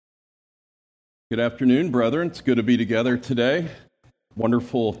Good afternoon, brethren. It's good to be together today.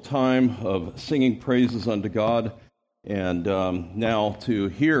 Wonderful time of singing praises unto God, and now to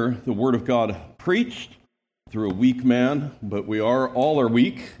hear the Word of God preached through a weak man, but we all are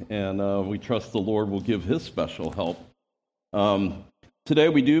weak, and we trust the Lord will give His special help. Today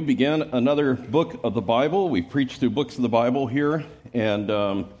we do begin another book of the Bible. We preach through books of the Bible here, and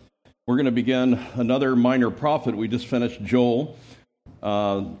we're going to begin another minor prophet. We just finished Joel.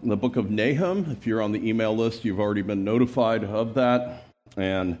 The book of Nahum. If you're on the email list, you've already been notified of that.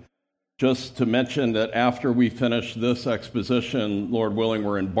 And just to mention that after we finish this exposition, Lord willing,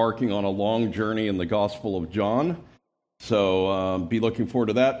 we're embarking on a long journey in the Gospel of John. So be looking forward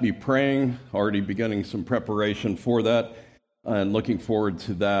to that. Be praying, already beginning some preparation for that, and looking forward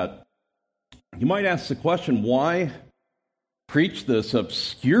to that. You might ask the question, why preach this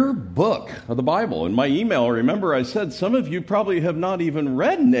obscure book of the Bible? In my email, remember I said some of you probably have not even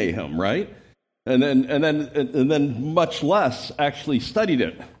read Nahum, right? And then much less actually studied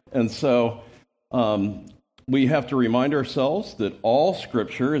it. And so we have to remind ourselves that all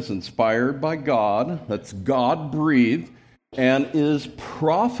Scripture is inspired by God, that's God-breathed, and is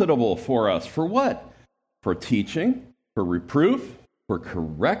profitable for us. For what? For teaching, for reproof, for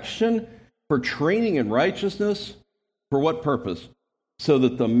correction, for training in righteousness. For what purpose? So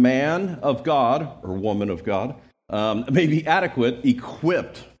that the man of God, or woman of God, may be adequate,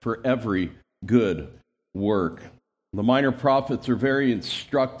 equipped for every good work. The minor prophets are very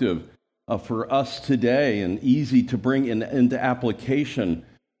instructive for us today and easy to bring into application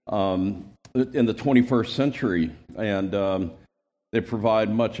in the 21st century. And they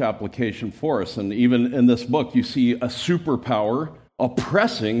provide much application for us. And even in this book, you see a superpower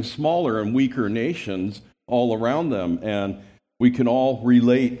oppressing smaller and weaker nations all around them, and we can all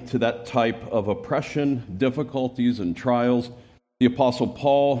relate to that type of oppression, difficulties, and trials. The Apostle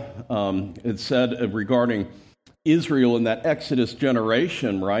Paul had said regarding Israel in that Exodus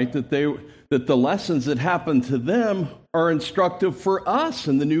generation, right, that the lessons that happened to them are instructive for us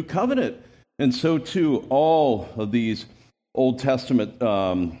in the New Covenant, and so too all of these Old Testament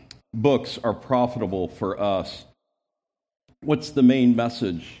books are profitable for us. What's the main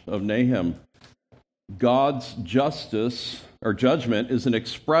message of Nahum? God's justice or judgment is an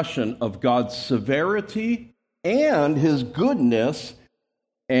expression of God's severity and His goodness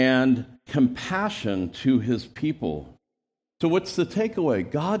and compassion to His people. So what's the takeaway?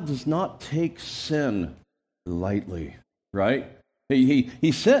 God does not take sin lightly, right?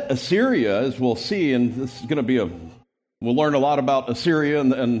 He sent Assyria, as we'll see, and this is going to be we'll learn a lot about Assyria in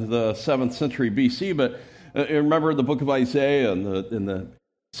the 7th century BC, but remember the book of Isaiah in the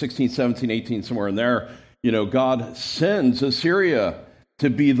 16, 17, 18, somewhere in there, God sends Assyria to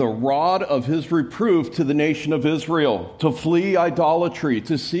be the rod of His reproof to the nation of Israel, to flee idolatry,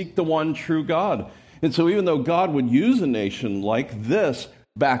 to seek the one true God. And so even though God would use a nation like this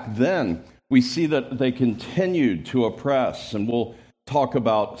back then, we see that they continued to oppress. And we'll talk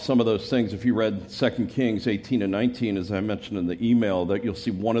about some of those things. If you read 2 Kings 18 and 19, as I mentioned in the email, that you'll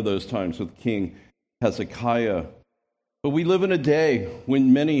see one of those times with King Hezekiah. But we live in a day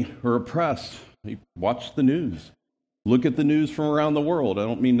when many are oppressed. Watch the news. Look at the news from around the world. I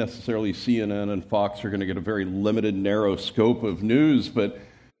don't mean necessarily CNN and Fox are going to get a very limited, narrow scope of news, but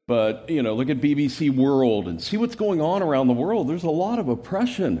look at BBC World and see what's going on around the world. There's a lot of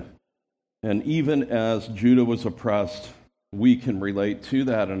oppression. And even as Judah was oppressed, we can relate to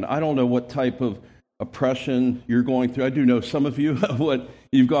that. And I don't know what type of oppression you're going through. I do know some of you, what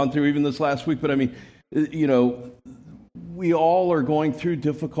you've gone through even this last week, but I mean, we all are going through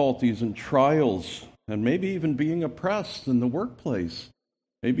difficulties and trials, and maybe even being oppressed in the workplace,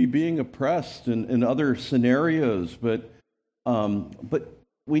 maybe being oppressed in other scenarios. But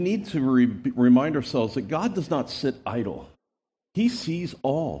we need to remind ourselves that God does not sit idle. He sees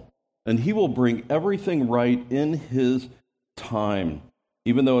all, and He will bring everything right in His time,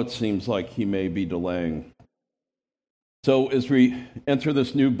 even though it seems like He may be delaying. So as we enter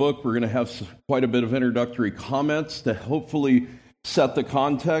this new book, we're going to have quite a bit of introductory comments to hopefully set the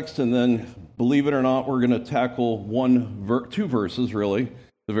context, and then, believe it or not, we're going to tackle two verses, really.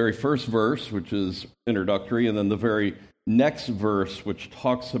 The very first verse, which is introductory, and then the very next verse, which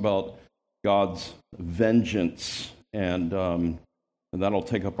talks about God's vengeance, and that'll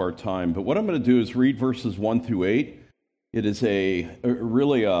take up our time. But what I'm going to do is read verses 1 through 8. It is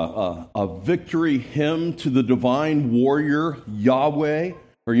really a victory hymn to the divine warrior, Yahweh,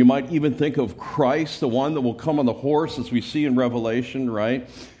 or you might even think of Christ, the one that will come on the horse, as we see in Revelation, right?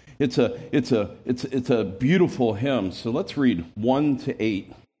 It's a beautiful hymn. So let's read 1 to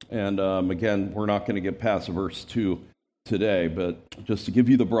 8. And again, we're not going to get past verse 2 today, but just to give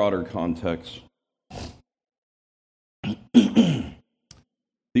you the broader context.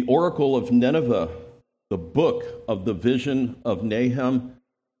 oracle of Nineveh, the book of the vision of Nahum,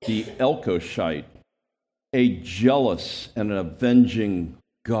 the Elkoshite. A jealous and an avenging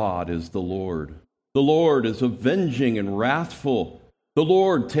God is the Lord. The Lord is avenging and wrathful. The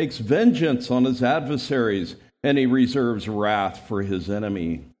Lord takes vengeance on his adversaries, and he reserves wrath for his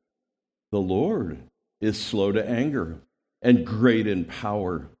enemy. The Lord is slow to anger and great in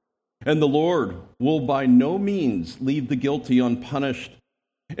power. And the Lord will by no means leave the guilty unpunished.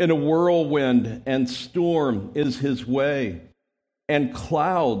 In a whirlwind and storm is his way, and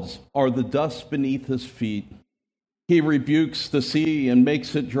clouds are the dust beneath his feet. He rebukes the sea and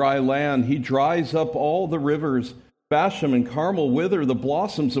makes it dry land. He dries up all the rivers. Bashan and Carmel wither, the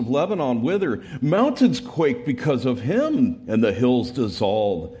blossoms of Lebanon wither. Mountains quake because of him, and the hills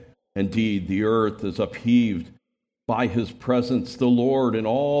dissolve. Indeed, the earth is upheaved by his presence, the Lord and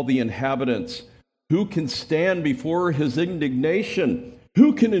all the inhabitants. Who can stand before his indignation?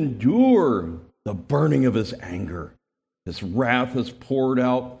 Who can endure the burning of his anger? His wrath is poured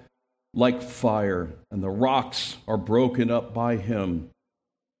out like fire, and the rocks are broken up by him.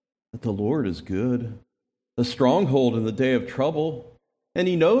 But the Lord is good, a stronghold in the day of trouble, and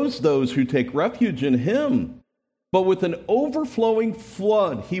he knows those who take refuge in him. But with an overflowing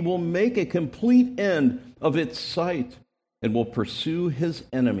flood, he will make a complete end of its sight and will pursue his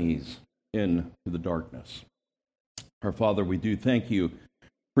enemies into the darkness. Our Father, we do thank you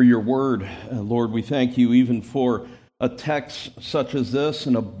for your word. Lord, we thank you even for a text such as this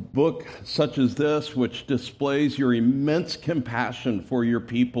and a book such as this, which displays your immense compassion for your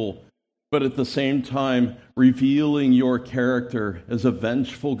people, but at the same time revealing your character as a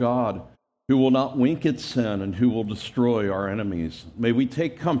vengeful God who will not wink at sin and who will destroy our enemies. May we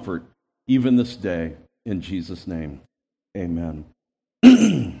take comfort even this day. In Jesus' name, amen.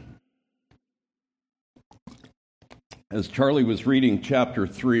 As Charlie was reading chapter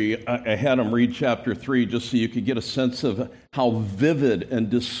 3, I had him read chapter 3 just so you could get a sense of how vivid and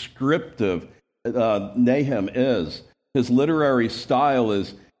descriptive Nahum is. His literary style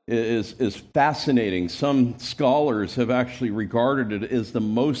is fascinating. Some scholars have actually regarded it as the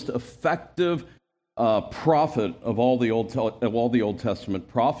most effective prophet of all the Old Testament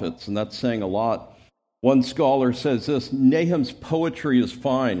prophets, and that's saying a lot. One scholar says this: Nahum's poetry is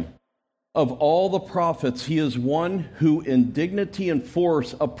fine. Of all the prophets, he is one who in dignity and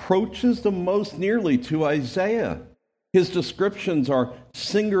force approaches the most nearly to Isaiah. His descriptions are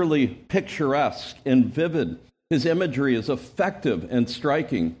singularly picturesque and vivid. His imagery is effective and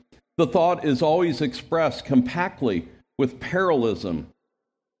striking. The thought is always expressed compactly with parallelism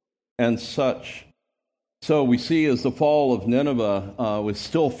and such. So we see as the fall of Nineveh was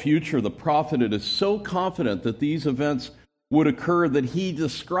still future, the prophet is so confident that these events would occur that he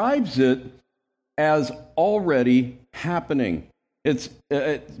describes it as already happening.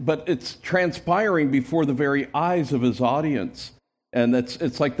 But it's transpiring before the very eyes of his audience. And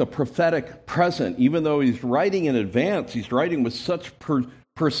it's like the prophetic present. Even though he's writing in advance, he's writing with such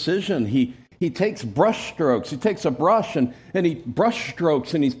precision. He takes brush strokes. He takes a brush and he brush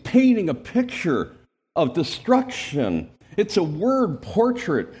strokes, and he's painting a picture of destruction. It's a word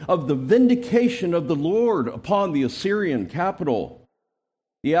portrait of the vindication of the Lord upon the Assyrian capital.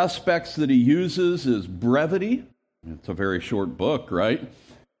 The aspects that he uses is brevity. It's a very short book, right?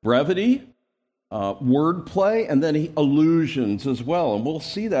 Brevity, wordplay, and then allusions as well. And we'll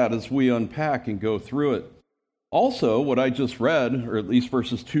see that as we unpack and go through it. Also, what I just read, or at least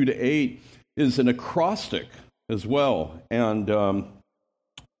verses 2 to 8, is an acrostic as well. And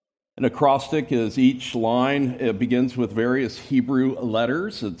an acrostic is each line, it begins with various Hebrew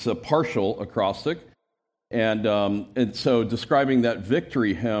letters. It's a partial acrostic. And so describing that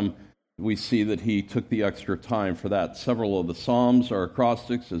victory hymn, we see that he took the extra time for that. Several of the Psalms are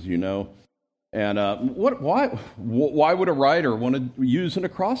acrostics, as you know. And why would a writer want to use an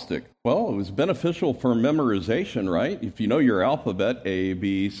acrostic? Well, it was beneficial for memorization, right? If you know your alphabet, A,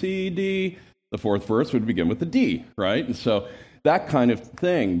 B, C, D, the fourth verse would begin with a D, right? And so that kind of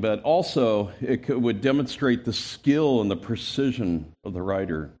thing, but also would demonstrate the skill and the precision of the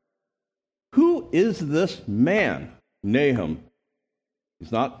writer. Who is this man, Nahum?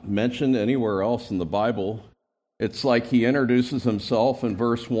 He's not mentioned anywhere else in the Bible. It's like he introduces himself in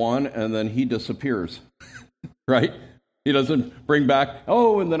verse 1 and then he disappears, right? He doesn't bring back,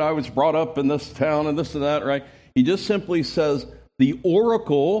 and then I was brought up in this town and this and that, right? He just simply says the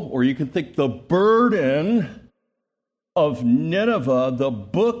oracle, or you can think the burden of Nineveh, the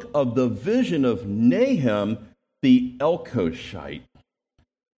book of the vision of Nahum, the Elkoshite.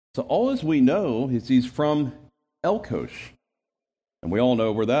 So all as we know is he's from Elkosh. And we all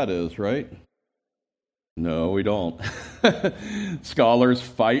know where that is, right? No, we don't. Scholars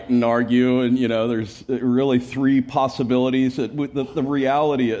fight and argue, and there's really three possibilities. The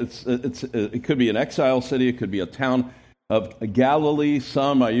reality is, it could be an exile city, it could be a town of Galilee.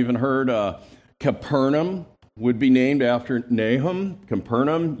 Some I even heard Capernaum would be named after Nahum.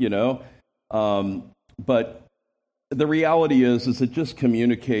 Capernaum, but the reality is it just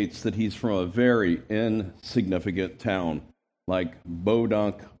communicates that he's from a very insignificant town, like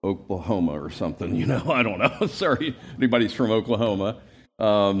Bodunk, Oklahoma or something, I don't know. Sorry, anybody's from Oklahoma.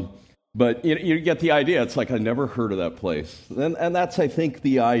 But you get the idea. It's like, I never heard of that place. And that's, I think,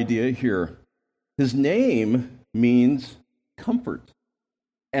 the idea here. His name means comfort.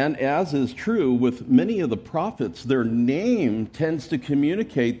 And as is true with many of the prophets, their name tends to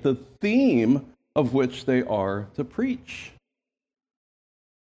communicate the theme of which they are to preach.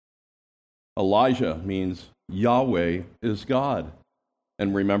 Elijah means Yahweh is God.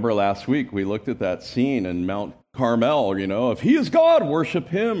 And remember last week we looked at that scene in Mount Carmel, if he is God, worship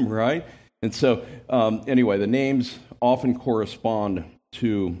him, right? And so anyway, the names often correspond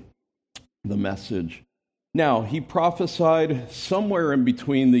to the message. Now, he prophesied somewhere in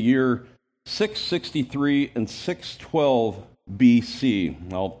between the year 663 and 612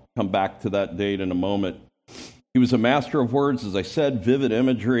 BC. I'll come back to that date in a moment. He was a master of words, as I said, vivid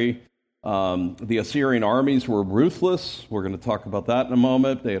imagery. The Assyrian armies were ruthless. We're going to talk about that in a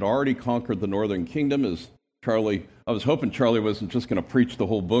moment. They had already conquered the northern kingdom. I was hoping Charlie wasn't just going to preach the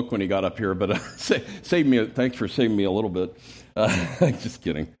whole book when he got up here, but thanks for saving me a little bit. Just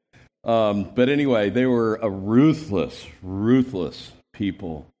kidding. But anyway, they were a ruthless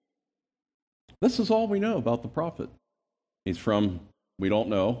people. This is all we know about the prophet. He's from, we don't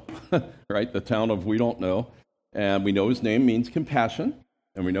know, right? The town of we don't know. And we know his name means compassion.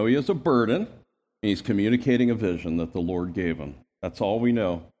 And we know he has a burden. And he's communicating a vision that the Lord gave him. That's all we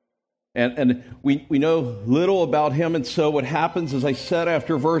know. And we know little about him. And so what happens, as I said,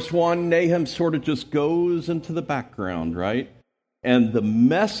 after verse 1, Nahum sort of just goes into the background, right? And the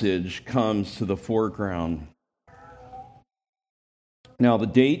message comes to the foreground. Now, the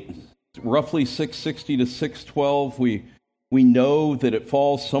date, roughly 660 to 612, we know that it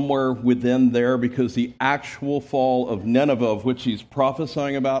falls somewhere within there because the actual fall of Nineveh, of which he's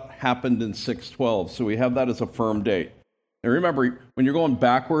prophesying about, happened in 612. So we have that as a firm date. And remember, when you're going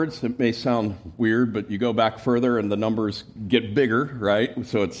backwards, it may sound weird, but you go back further and the numbers get bigger, right?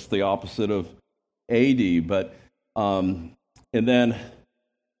 So it's the opposite of AD. But and then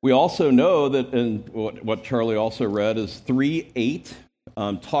we also know that, and what Charlie also read is 3:8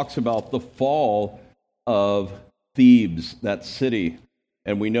 talks about the fall of Thebes, that city.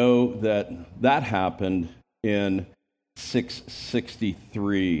 And we know that happened in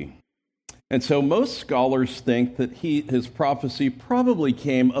 663. And so most scholars think that his prophecy probably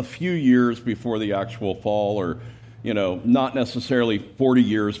came a few years before the actual fall, or, not necessarily 40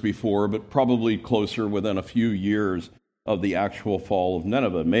 years before, but probably closer within a few years of the actual fall of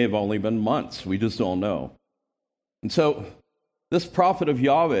Nineveh. It may have only been months. We just don't know. And so this prophet of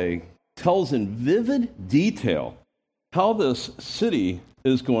Yahweh tells in vivid detail how this city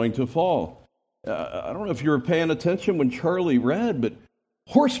is going to fall. I don't know if you were paying attention when Charlie read, but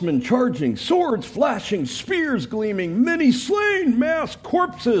horsemen charging, swords flashing, spears gleaming, many slain, mass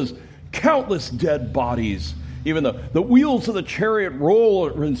corpses, countless dead bodies. Even the wheels of the chariot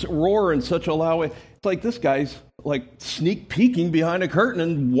roar in such a loud way. It's like this guy's like sneak peeking behind a curtain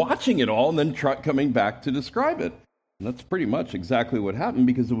and watching it all and then coming back to describe it. And that's pretty much exactly what happened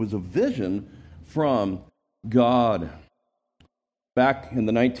because it was a vision from God. Back in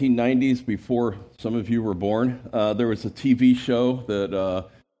the 1990s, before some of you were born, there was a TV show that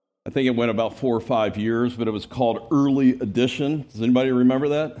I think it went about 4 or 5 years, but it was called Early Edition. Does anybody remember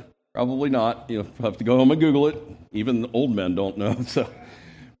that? Probably not. You'll have to go home and Google it. Even old men don't know.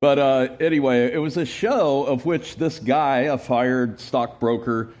 But anyway, it was a show of which this guy, a fired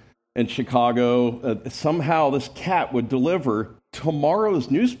stockbroker in Chicago, somehow this cat would deliver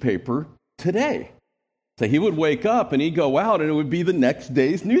tomorrow's newspaper today. So he would wake up and he'd go out and it would be the next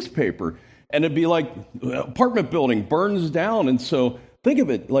day's newspaper. And it'd be like apartment building burns down. And so think of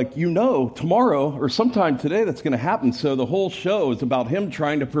it like, tomorrow or sometime today that's going to happen. So the whole show is about him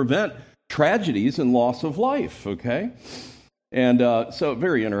trying to prevent tragedies and loss of life, okay? And so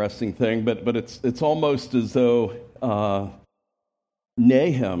very interesting thing, but it's almost as though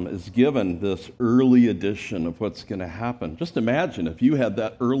Nahum is given this early edition of what's going to happen. Just imagine if you had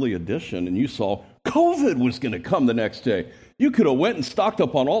that early edition and you saw COVID was going to come the next day. You could have went and stocked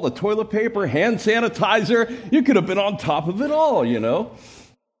up on all the toilet paper, hand sanitizer. You could have been on top of it all,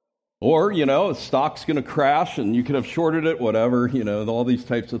 Or, stock's going to crash and you could have shorted it, whatever, all these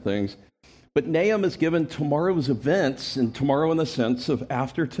types of things. But Nahum is given tomorrow's events, and tomorrow in the sense of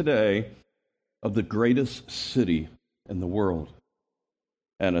after today, of the greatest city in the world.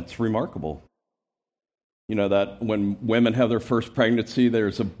 And it's remarkable. You know that when women have their first pregnancy,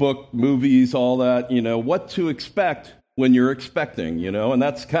 there's a book, movies, all that, what to expect when you're expecting, and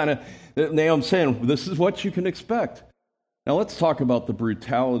that's kind of Nahum saying, this is what you can expect. Now let's talk about the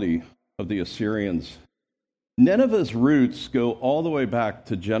brutality of the Assyrians. Nineveh's roots go all the way back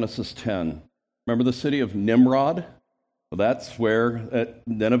to Genesis 10. Remember the city of Nimrod? Well, that's where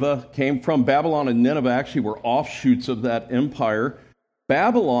Nineveh came from. Babylon and Nineveh actually were offshoots of that empire.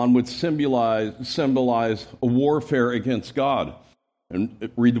 Babylon would symbolize a warfare against God. And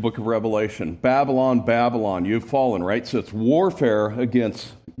read the book of Revelation. Babylon, Babylon, you've fallen, right? So it's warfare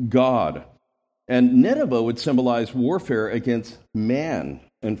against God. And Nineveh would symbolize warfare against man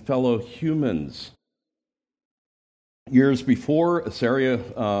and fellow humans. Years before, Assyria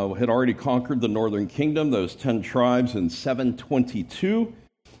had already conquered the northern kingdom, those 10 tribes, in 722.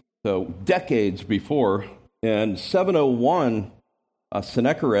 So decades before. In 701,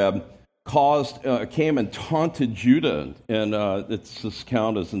 Sennacherib came and taunted Judah, and this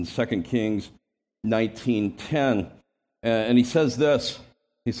count is in 2 Kings 19:10. And he says this,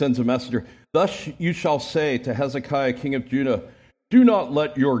 he sends a messenger, "Thus you shall say to Hezekiah, king of Judah, do not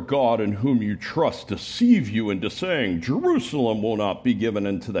let your God in whom you trust deceive you into saying, Jerusalem will not be given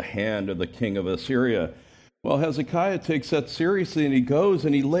into the hand of the king of Assyria." Well, Hezekiah takes that seriously, and he goes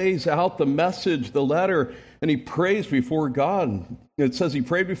and he lays out the message, the letter, and he prays before God. It says he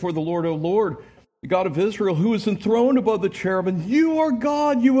prayed before the Lord, "O Lord, the God of Israel, who is enthroned above the cherubim. You are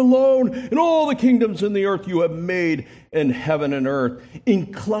God, you alone, and all the kingdoms in the earth you have made in heaven and earth.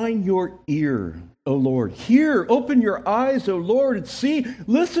 Incline your ear, O Lord. Hear, open your eyes, O Lord, and see.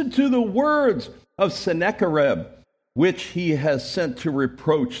 Listen to the words of Sennacherib, which he has sent to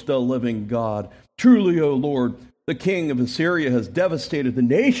reproach the living God. Truly, O Lord, the king of Assyria has devastated the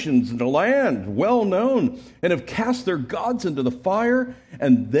nations and the land, well known, and have cast their gods into the fire,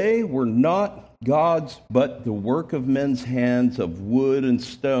 and they were not gods, but the work of men's hands of wood and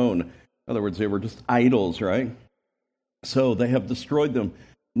stone." In other words, they were just idols, right? So they have destroyed them.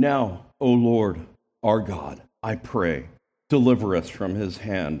 Now, O Lord, our God, I pray, deliver us from his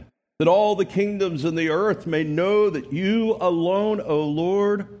hand, that all the kingdoms in the earth may know that you alone, O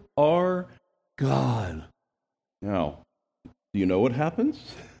Lord, are God. Now, do you know what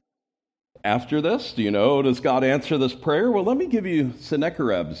happens after this? Does God answer this prayer? Well, let me give you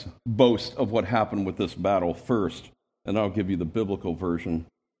Sennacherib's boast of what happened with this battle first, and I'll give you the biblical version.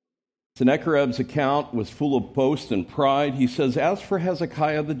 Sennacherib's account was full of boast and pride. He says, "As for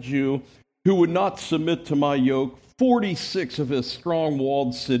Hezekiah the Jew, who would not submit to my yoke, 46 of his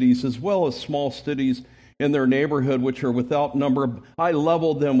strong-walled cities, as well as small cities in their neighborhood, which are without number, I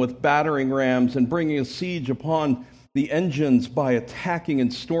leveled them with battering rams and bringing a siege upon the engines by attacking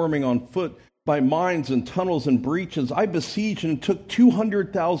and storming on foot, by mines and tunnels and breaches. I besieged and took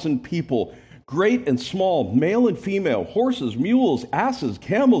 200,000 people, great and small, male and female, horses, mules, asses,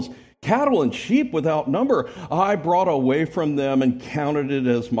 camels, cattle, and sheep without number. I brought away from them and counted it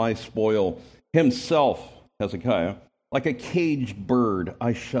as my spoil. Himself, Hezekiah, like a caged bird,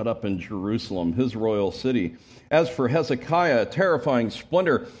 I shut up in Jerusalem, his royal city. As for Hezekiah, a terrifying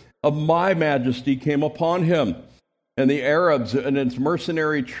splendor of my majesty came upon him. And the Arabs and its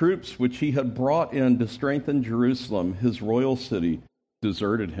mercenary troops, which he had brought in to strengthen Jerusalem, his royal city,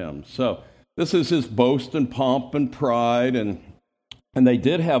 deserted him." So this is his boast and pomp and pride, and they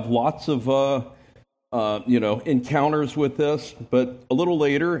did have lots of encounters with this. But a little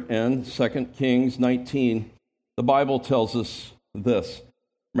later in 2 Kings 19, the Bible tells us this.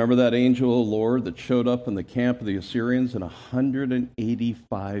 Remember that angel of the Lord that showed up in the camp of the Assyrians, and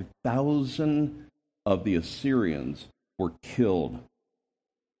 185,000 of the Assyrians were killed.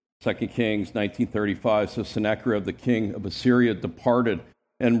 2 Kings 19:35 says, "Sennacherib, the king of Assyria, departed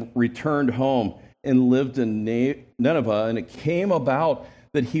and returned home and lived in Nineveh. And it came about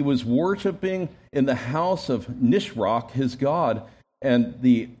that he was worshiping in the house of Nisroch, his god, and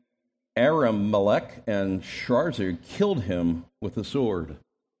the Aram-Melech and Sharzir killed him with a sword."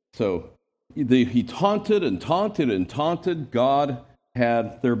 So he taunted and taunted and taunted. God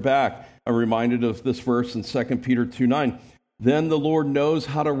had their back. I'm reminded of this verse in 2 Peter 2:9. "Then the Lord knows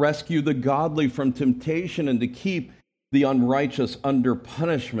how to rescue the godly from temptation and to keep the unrighteous under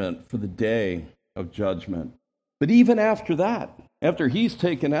punishment for the day of judgment." But even after that, after he's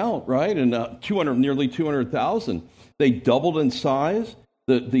taken out, right, and nearly 200,000, they doubled in size.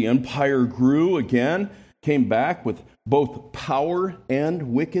 The empire grew again, came back with both power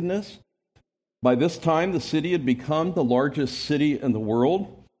and wickedness. By this time, the city had become the largest city in the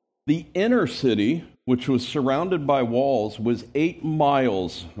world. The inner city, which was surrounded by walls, was 8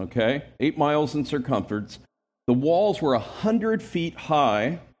 miles, okay? 8 miles in circumference. The walls were 100 feet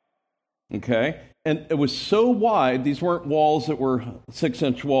high, okay? And it was so wide, these weren't walls that were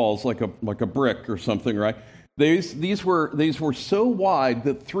 6-inch walls like a brick or something, right? These were so wide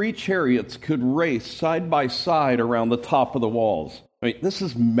that 3 chariots could race side by side around the top of the walls. I mean, this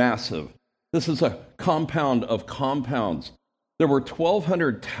is massive. This is a compound of compounds. There were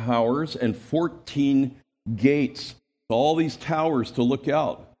 1,200 towers and 14 gates. All these towers to look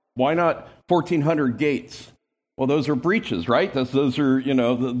out. Why not 1,400 gates? Well, those are breaches, right? Those are,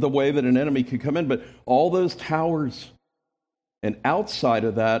 the way that an enemy could come in. But all those towers, and outside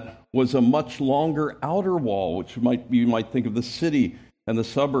of that was a much longer outer wall, which you might think of the city and the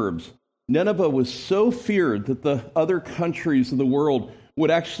suburbs. Nineveh was so feared that the other countries of the world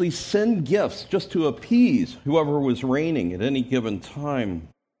would actually send gifts just to appease whoever was reigning at any given time.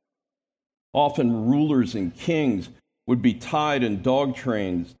 Often rulers and kings would be tied in dog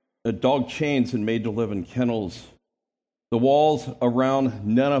chains and made to live in kennels. The walls around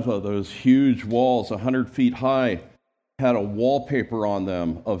Nineveh, those huge walls, 100 feet high, had a wallpaper on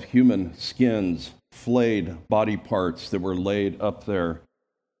them of human skins, flayed body parts that were laid up there.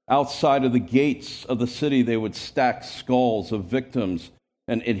 Outside of the gates of the city, they would stack skulls of victims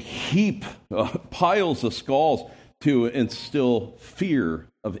and heap piles of skulls to instill fear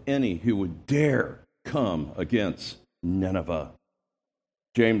of any who would dare come against Nineveh.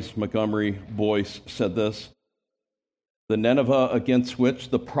 James Montgomery Boyce said this: "The Nineveh against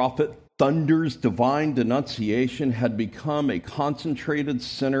which the prophet thunders divine denunciation had become a concentrated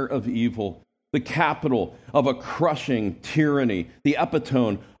center of evil, the capital of a crushing tyranny, the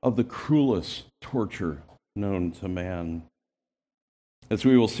epitome of the cruelest torture known to man." As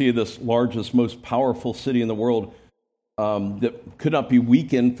we will see, this largest, most powerful city in the world that could not be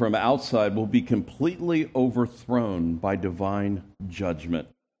weakened from outside will be completely overthrown by divine judgment,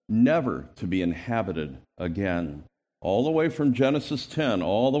 never to be inhabited again. All the way from Genesis 10,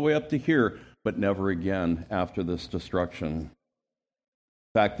 all the way up to here, but never again after this destruction. In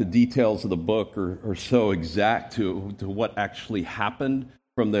fact, the details of the book are so exact to what actually happened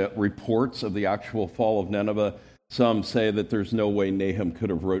from the reports of the actual fall of Nineveh. Some say that there's no way Nahum could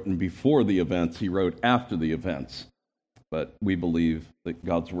have written before the events. He wrote after the events. But we believe that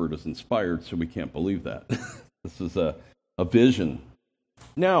God's word is inspired, so we can't believe that. This is a vision.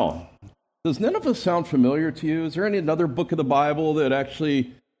 Now, does Nineveh sound familiar to you? Is there any another book of the Bible that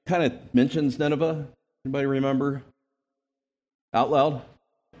actually kind of mentions Nineveh? Anybody remember? Out loud?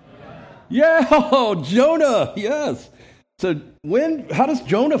 Yeah, Jonah, yes. So how does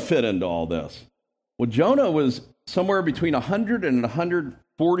Jonah fit into all this? Well, Jonah was somewhere between 100 and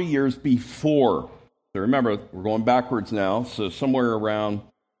 140 years before. So remember, we're going backwards now, so somewhere around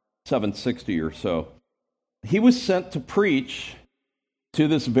 760 or so. He was sent to preach to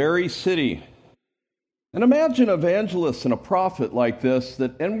this very city. And imagine an evangelist and a prophet like this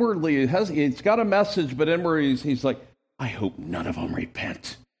that inwardly he's got a message, but inwardly he's like, I hope none of them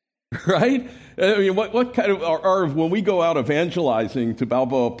repent. Right? I mean, what kind of, when we go out evangelizing to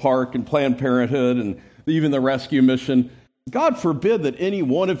Balboa Park and Planned Parenthood and even the rescue mission, God forbid that any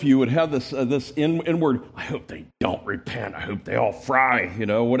one of you would have this inward, I hope they don't repent, I hope they all fry,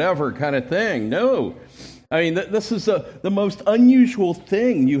 whatever kind of thing. No. I mean, this is the most unusual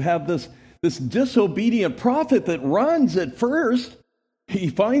thing. You have this disobedient prophet that runs at first. He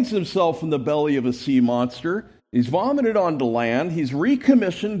finds himself in the belly of a sea monster. He's vomited onto land. He's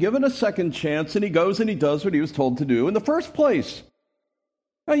recommissioned, given a second chance, and he goes and he does what he was told to do in the first place.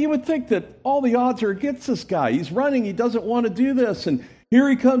 Now, you would think that all the odds are against this guy. He's running. He doesn't want to do this. And here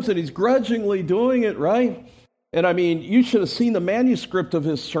he comes, and he's grudgingly doing it, right? And, I mean, you should have seen the manuscript of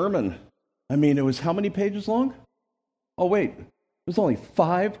his sermon. I mean, it was how many pages long? Oh, wait. It was only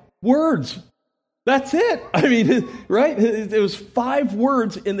 5 words. That's it. I mean, right? It was 5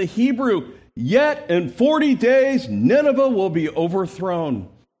 words in the Hebrew. Yet in 40 days, Nineveh will be overthrown.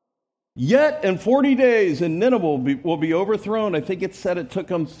 Yet in 40 days, and Nineveh will be overthrown. I think it said it took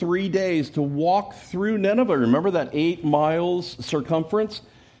them 3 days to walk through Nineveh. Remember that 8 miles circumference?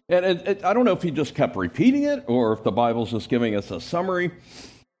 And I don't know if he just kept repeating it or if the Bible's just giving us a summary.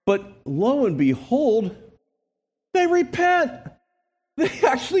 But lo and behold, they repent. They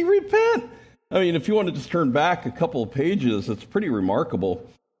actually repent. I mean, if you want to just turn back a couple of pages, it's pretty remarkable.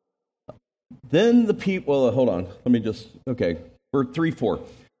 Then the people, hold on, verse 3-4.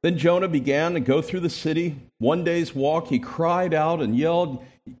 Then Jonah began to go through the city, 1 day's walk. He cried out and yelled,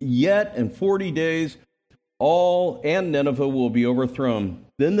 yet in 40 days, all and Nineveh will be overthrown.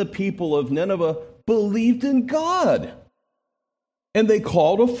 Then the people of Nineveh believed in God. And they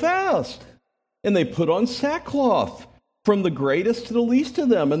called a fast, and they put on sackcloth, from the greatest to the least of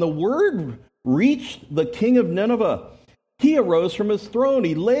them. And the word reached the king of Nineveh. He arose from his throne.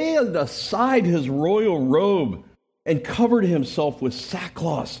 He laid aside his royal robe and covered himself with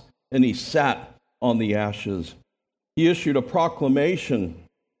sackcloth, and he sat on the ashes. He issued a proclamation,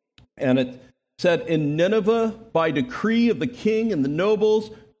 and it said, "In Nineveh, by decree of the king and the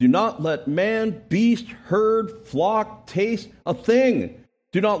nobles, do not let man, beast, herd, flock taste a thing.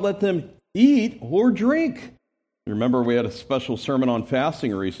 Do not let them eat or drink." Remember, we had a special sermon on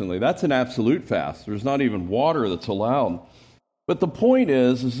fasting recently. That's an absolute fast. There's not even water that's allowed. But the point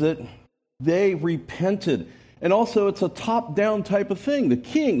is that they repented. And also, it's a top-down type of thing. The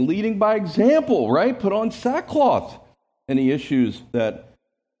king, leading by example, right? Put on sackcloth. And he issues that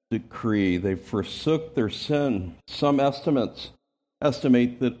decree. They forsook their sin. Some estimates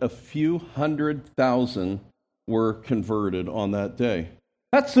estimate that a few 100,000 were converted on that day.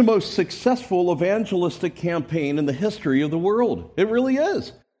 That's the most successful evangelistic campaign in the history of the world. It really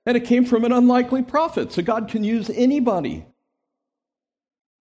is. And it came from an unlikely prophet, so God can use anybody.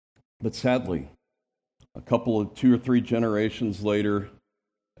 But sadly, a couple of 2 or 3 generations later,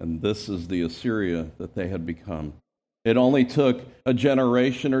 and this is the Assyria that they had become. It only took a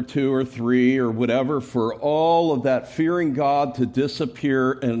generation or 2 or 3 or whatever for all of that fearing God to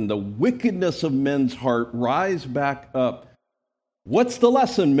disappear and the wickedness of men's heart rise back up. What's the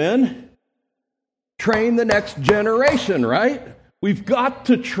lesson, men? Train the next generation, right? We've got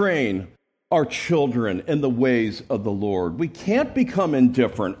to train our children in the ways of the Lord. We can't become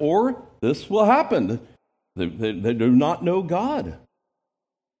indifferent, or this will happen. They do not know God.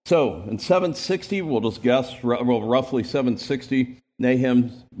 So, in 760, we'll just guess, roughly 760,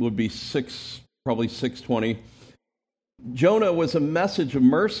 Nahum would be probably 620. Jonah was a message of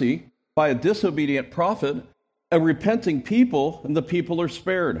mercy by a disobedient prophet, a repenting people, and the people are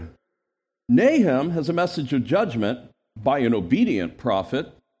spared. Nahum has a message of judgment by an obedient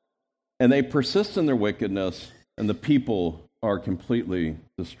prophet, and they persist in their wickedness, and the people are completely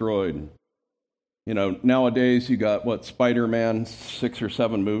destroyed. You know, nowadays you got, Spider-Man, 6 or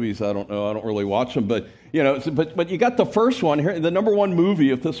 7 movies. I don't know. I don't really watch them. But, but you got the first one here, the number 1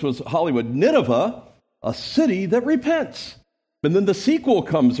 movie, if this was Hollywood, Nineveh, a city that repents. And then the sequel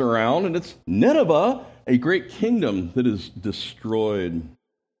comes around, and it's Nineveh, a great kingdom that is destroyed.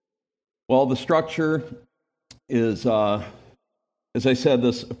 Well, the structure is, as I said,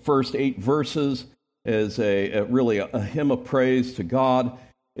 this first 8 verses is really a hymn of praise to God.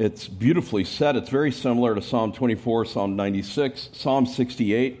 It's beautifully set. It's very similar to Psalm 24, Psalm 96, Psalm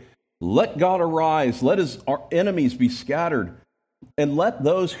 68. Let God arise, let his enemies be scattered, and let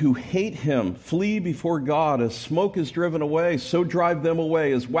those who hate him flee before God. As smoke is driven away, so drive them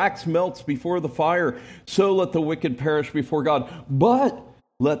away. As wax melts before the fire, so let the wicked perish before God. But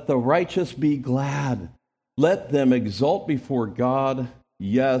let the righteous be glad. Let them exult before God.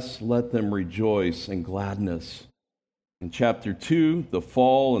 Yes, let them rejoice in gladness. In chapter 2, the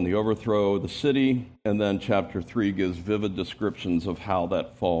fall and the overthrow of the city, and then chapter 3 gives vivid descriptions of how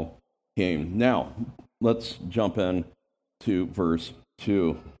that fall came. Now, let's jump in to verse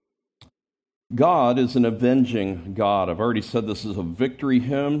 2. God is an avenging God. I've already said this is a victory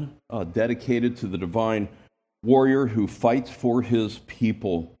hymn dedicated to the divine warrior who fights for his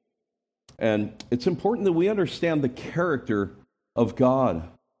people. And it's important that we understand the character of God.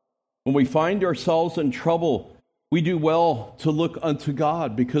 When we find ourselves in trouble, we do well to look unto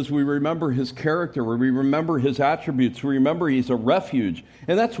God because we remember his character, we remember his attributes, we remember he's a refuge.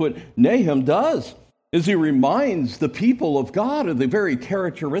 And that's what Nahum does, is he reminds the people of God of the very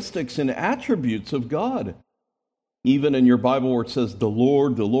characteristics and attributes of God. Even in your Bible where it says the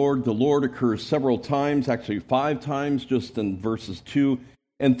Lord, the Lord, the Lord occurs several times, actually 5 times just in verses 2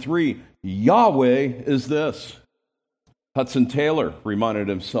 and 3. Yahweh is this. Hudson Taylor reminded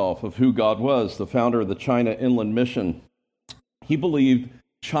himself of who God was, the founder of the China Inland Mission. He believed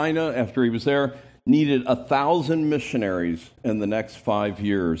China, after he was there, needed 1,000 missionaries in the next 5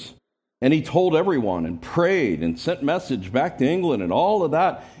 years. And he told everyone and prayed and sent message back to England and all of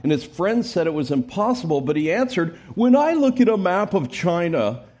that. And his friends said it was impossible, but he answered, when I look at a map of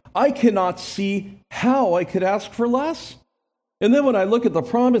China, I cannot see how I could ask for less. And then when I look at the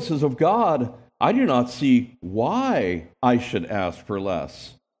promises of God, I do not see why I should ask for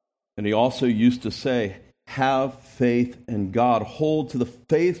less. And he also used to say, have faith in God. Hold to the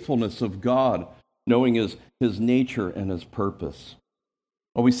faithfulness of God, knowing his nature and his purpose.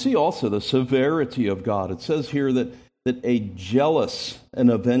 Well, we see also the severity of God. It says here that a jealous and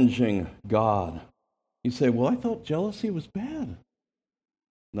avenging God. You say, well, I thought jealousy was bad.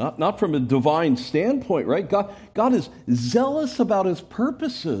 Not from a divine standpoint, right? God is zealous about his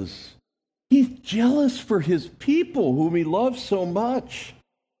purposes. He's jealous for his people whom he loves so much.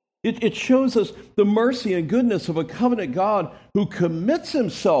 It shows us the mercy and goodness of a covenant God who commits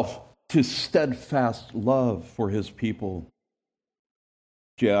himself to steadfast love for his people.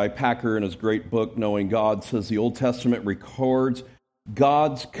 J.I. Packer, in his great book, Knowing God, says the Old Testament records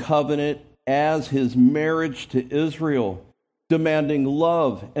God's covenant as his marriage to Israel, demanding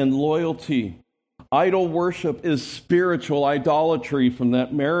love and loyalty. Idol worship is spiritual idolatry from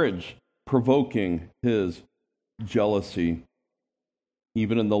that marriage, provoking his jealousy.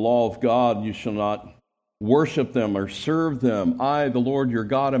 Even in the law of God, you shall not worship them or serve them. I, the Lord your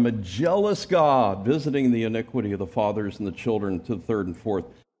God, am a jealous God, visiting the iniquity of the fathers and the children to the third and fourth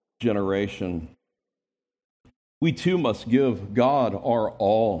generation. We too must give God our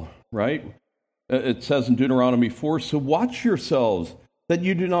all, right? It says in Deuteronomy 4, so watch yourselves that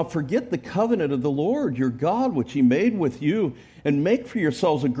you do not forget the covenant of the Lord your God, which he made with you, and make for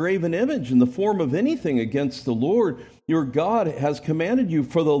yourselves a graven image in the form of anything against the Lord your God has commanded you.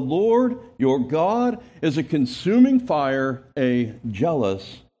 For the Lord your God is a consuming fire, a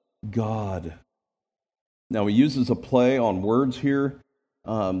jealous God. Now he uses a play on words here,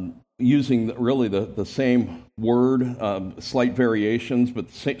 using really the same word, slight variations,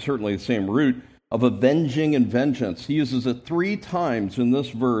 but certainly the same root of avenging and vengeance. He uses it 3 times in this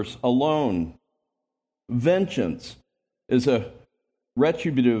verse alone. Vengeance is a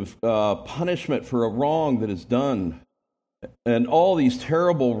retributive punishment for a wrong that is done. And all these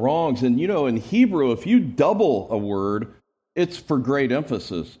terrible wrongs. And in Hebrew, if you double a word, it's for great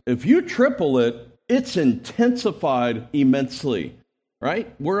emphasis. If you triple it, it's intensified immensely.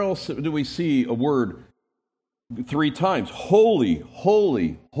 Right? Where else do we see a word 3 times? Holy,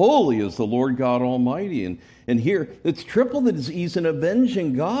 holy, holy is the Lord God Almighty. And here, it's triple that he's an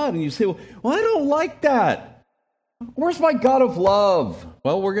avenging God. And you say, well, I don't like that. Where's my God of love?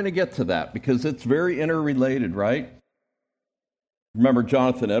 Well, we're going to get to that because it's very interrelated, right? Remember,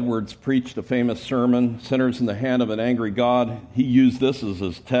 Jonathan Edwards preached a famous sermon, Sinners in the Hand of an Angry God. He used this as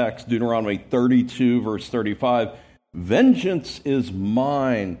his text, Deuteronomy 32, verse 35. Vengeance is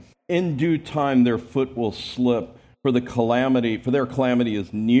mine. In due time their foot will slip, for their calamity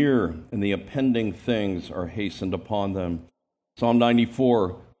is near, and the impending things are hastened upon them. Psalm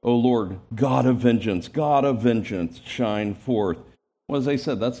 94, O Lord, God of vengeance, shine forth. Well, as I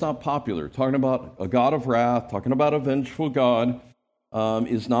said, that's not popular. Talking about a God of wrath, talking about a vengeful God,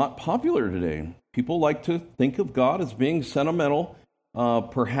 is not popular today. People like to think of God as being sentimental,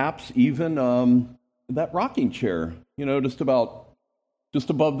 perhaps even that rocking chair, just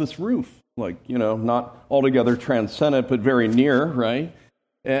above this roof, not altogether transcendent, but very near, right?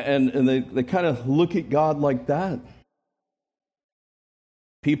 And they kind of look at God like that.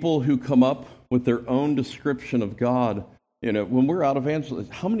 People who come up with their own description of God, when we're out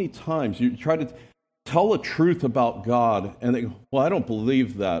evangelizing, how many times you try to tell a truth about God, and they go, well, I don't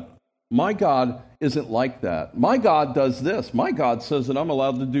believe that. My God isn't like that. My God does this. My God says that I'm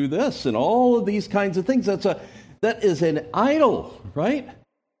allowed to do this, and all of these kinds of things. That is an idol, right?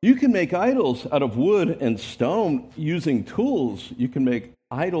 You can make idols out of wood and stone using tools. You can make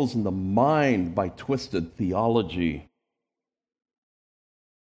idols in the mind by twisted theology.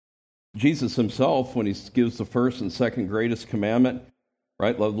 Jesus himself, when he gives the first and second greatest commandment,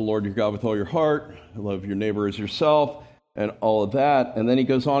 right? Love the Lord your God with all your heart, love your neighbor as yourself, and all of that. And then he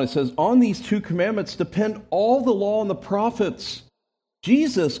goes on and says, on these 2 commandments depend all the law and the prophets.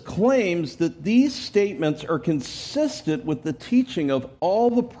 Jesus claims that these statements are consistent with the teaching of all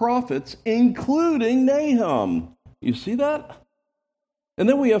the prophets, including Nahum. You see that? And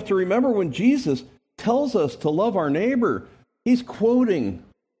then we have to remember when Jesus tells us to love our neighbor, he's quoting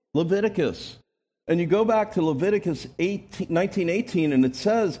Leviticus. And you go back to Leviticus 19:18, and it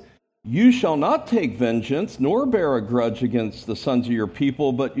says, you shall not take vengeance, nor bear a grudge against the sons of your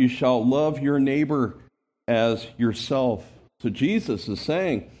people, but you shall love your neighbor as yourself. So Jesus is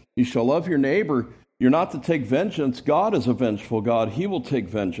saying, you shall love your neighbor. You're not to take vengeance. God is a vengeful God. He will take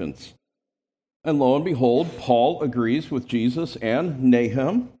vengeance. And lo and behold, Paul agrees with Jesus and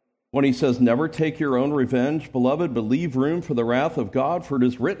Nahum when he says, never take your own revenge, beloved, but leave room for the wrath of God, for it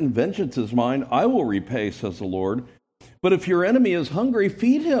is written, vengeance is mine, I will repay, says the Lord. But if your enemy is hungry,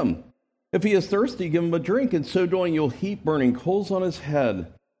 feed him. If he is thirsty, give him a drink, and so doing you'll heap burning coals on his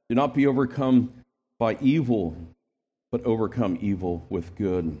head. Do not be overcome by evil, but overcome evil with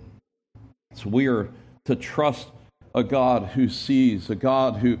good. So we are to trust a God who sees, a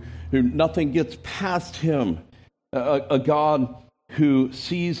God who nothing gets past him, a God who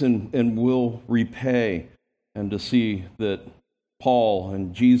sees and will repay, and to see that Paul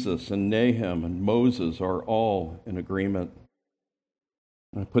and Jesus and Nahum and Moses are all in agreement.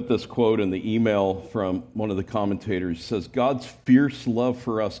 I put this quote in the email from one of the commentators. It says, God's fierce love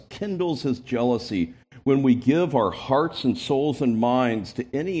for us kindles his jealousy when we give our hearts and souls and minds to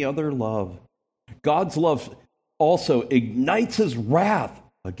any other love. God's love also ignites his wrath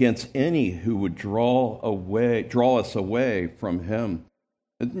against any who would draw us away from him.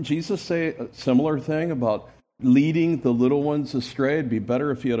 Didn't Jesus say a similar thing about leading the little ones astray? It'd be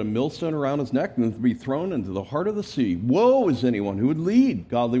better if he had a millstone around his neck than to be thrown into the heart of the sea. Woe is anyone who would lead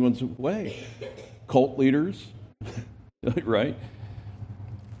godly ones away. Cult leaders, right?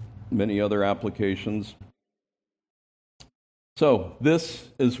 Many other applications. So this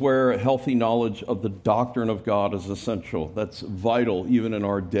is where a healthy knowledge of the doctrine of God is essential. That's vital even in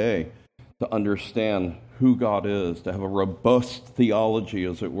our day to understand who God is, to have a robust theology,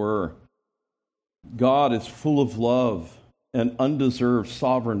 as it were. God is full of love and undeserved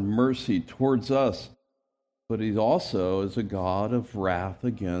sovereign mercy towards us, but he also is a God of wrath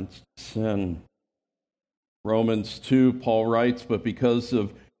against sin. Romans 2, Paul writes, but because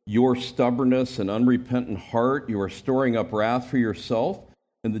of your stubbornness and unrepentant heart, you are storing up wrath for yourself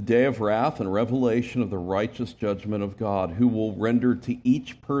in the day of wrath and revelation of the righteous judgment of God, who will render to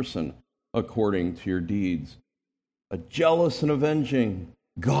each person according to your deeds. A jealous and avenging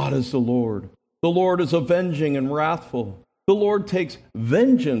God is the Lord. The Lord is avenging and wrathful. The Lord takes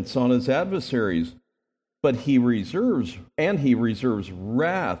vengeance on his adversaries, but he reserves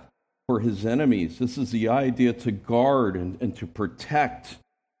wrath for his enemies. This is the idea, to guard and to protect.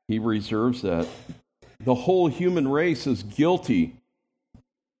 He reserves that. The whole human race is guilty,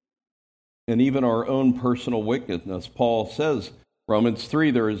 and even our own personal wickedness. Paul says, Romans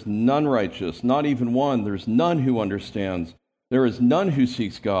 3, there is none righteous, not even one. There's none who understands. There is none who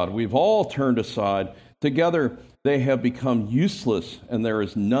seeks God. We've all turned aside. Together they have become useless, and there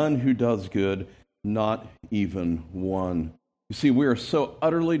is none who does good, not even one. You see, we are so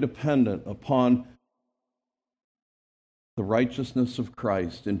utterly dependent upon the righteousness of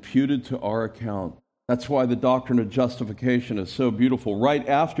Christ imputed to our account. That's why the doctrine of justification is so beautiful. Right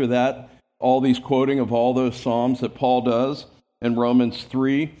after that, all these quoting of all those Psalms that Paul does in Romans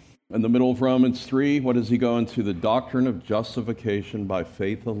 3, in the middle of Romans 3, what does he go into? The doctrine of justification by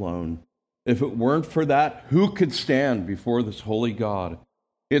faith alone. If it weren't for that, who could stand before this holy God?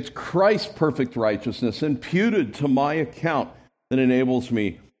 It's Christ's perfect righteousness imputed to my account that enables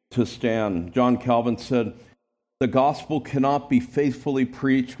me to stand. John Calvin said, the gospel cannot be faithfully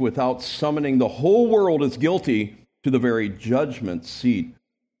preached without summoning the whole world as guilty to the very judgment seat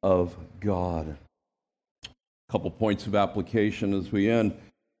of God. A couple points of application as we end.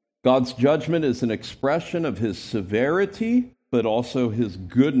 God's judgment is an expression of his severity, but also his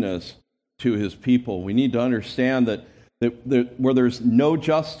goodness to his people. We need to understand that where there's no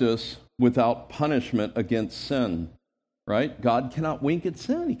justice without punishment against sin, right? God cannot wink at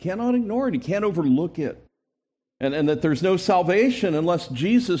sin. He cannot ignore it. He can't overlook it. And that there's no salvation unless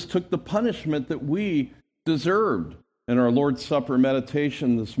Jesus took the punishment that we deserved. In our Lord's Supper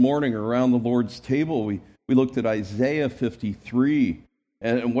meditation this morning around the Lord's table, we looked at Isaiah 53.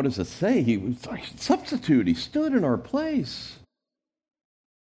 And what does it say? He was a substitute. He stood in our place.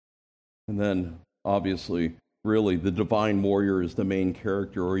 And then, obviously, really, the divine warrior is the main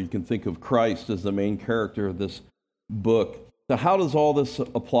character, or you can think of Christ as the main character of this book. So how does all this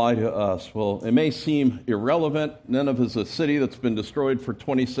apply to us? Well, it may seem irrelevant. Nineveh is a city that's been destroyed for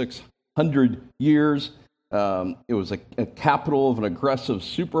 2,600 years. It was a capital of an aggressive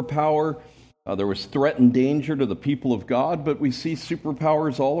superpower. There was threat and danger to the people of God, but we see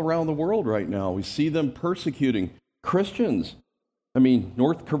superpowers all around the world right now. We see them persecuting Christians. I mean,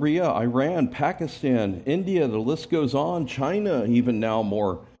 North Korea, Iran, Pakistan, India, the list goes on, China even now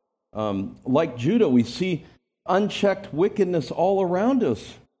more. Like Judah, we see unchecked wickedness all around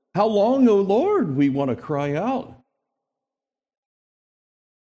us. How long, O Lord, we want to cry out.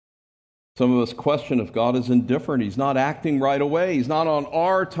 Some of us question if God is indifferent. He's not acting right away. He's not on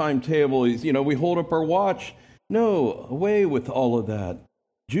our timetable. We hold up our watch. No, away with all of that.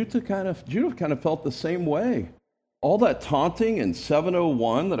 Judah kind of felt the same way. All that taunting in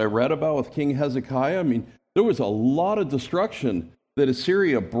 701 that I read about with King Hezekiah, I mean, there was a lot of destruction that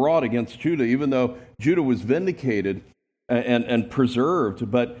Assyria brought against Judah, even though Judah was vindicated and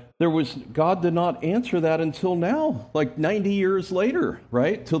preserved. But God did not answer that until now, like 90 years later,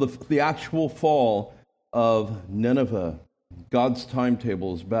 right? Till the actual fall of Nineveh. God's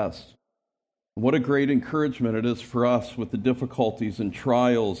timetable is best. What a great encouragement it is for us with the difficulties and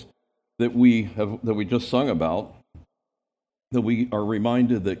trials that we just sung about, that we are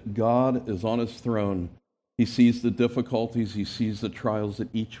reminded that God is on his throne. He sees the difficulties. He sees the trials that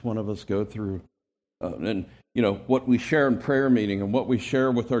each one of us go through. And what we share in prayer meeting and what we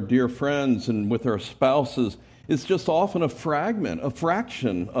share with our dear friends and with our spouses is just often a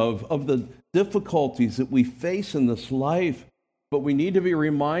fraction of the difficulties that we face in this life. But we need to be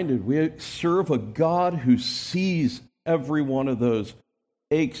reminded we serve a God who sees every one of those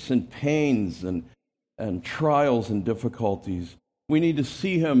aches and pains and trials and difficulties. We need to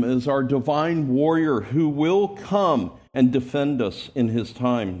see him as our divine warrior who will come and defend us in his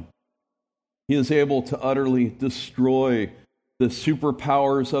time. He is able to utterly destroy the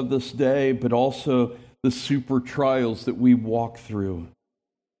superpowers of this day, but also the super trials that we walk through.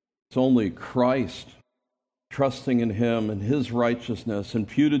 It's only Christ, trusting in him and his righteousness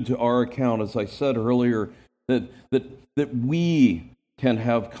imputed to our account, as I said earlier, that we can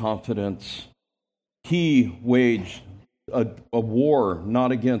have confidence. He waged a war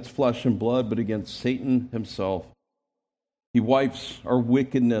not against flesh and blood, but against Satan himself. He wipes our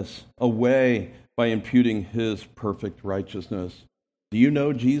wickedness away by imputing his perfect righteousness. Do you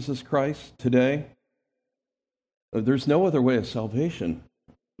know Jesus Christ today? There's no other way of salvation.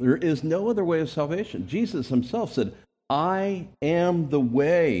 There is no other way of salvation. Jesus himself said, I am the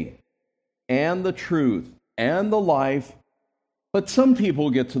way and the truth and the life, but some people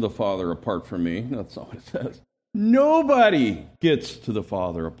get to the Father apart from me. That's all it says. Nobody gets to the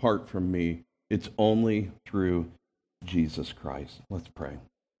Father apart from me. It's only through Jesus Christ. Let's pray.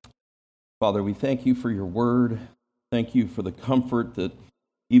 Father, we thank you for your word. Thank you for the comfort that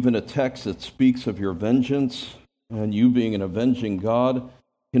even a text that speaks of your vengeance and you being an avenging God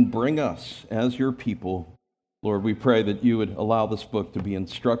can bring us as your people. Lord, we pray that you would allow this book to be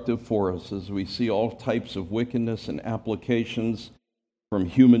instructive for us as we see all types of wickedness and applications from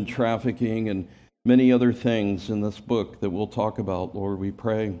human trafficking and many other things in this book that we'll talk about. Lord, we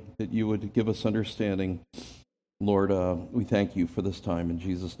pray that you would give us understanding. Lord, we thank you for this time. In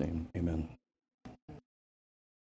Jesus' name, amen.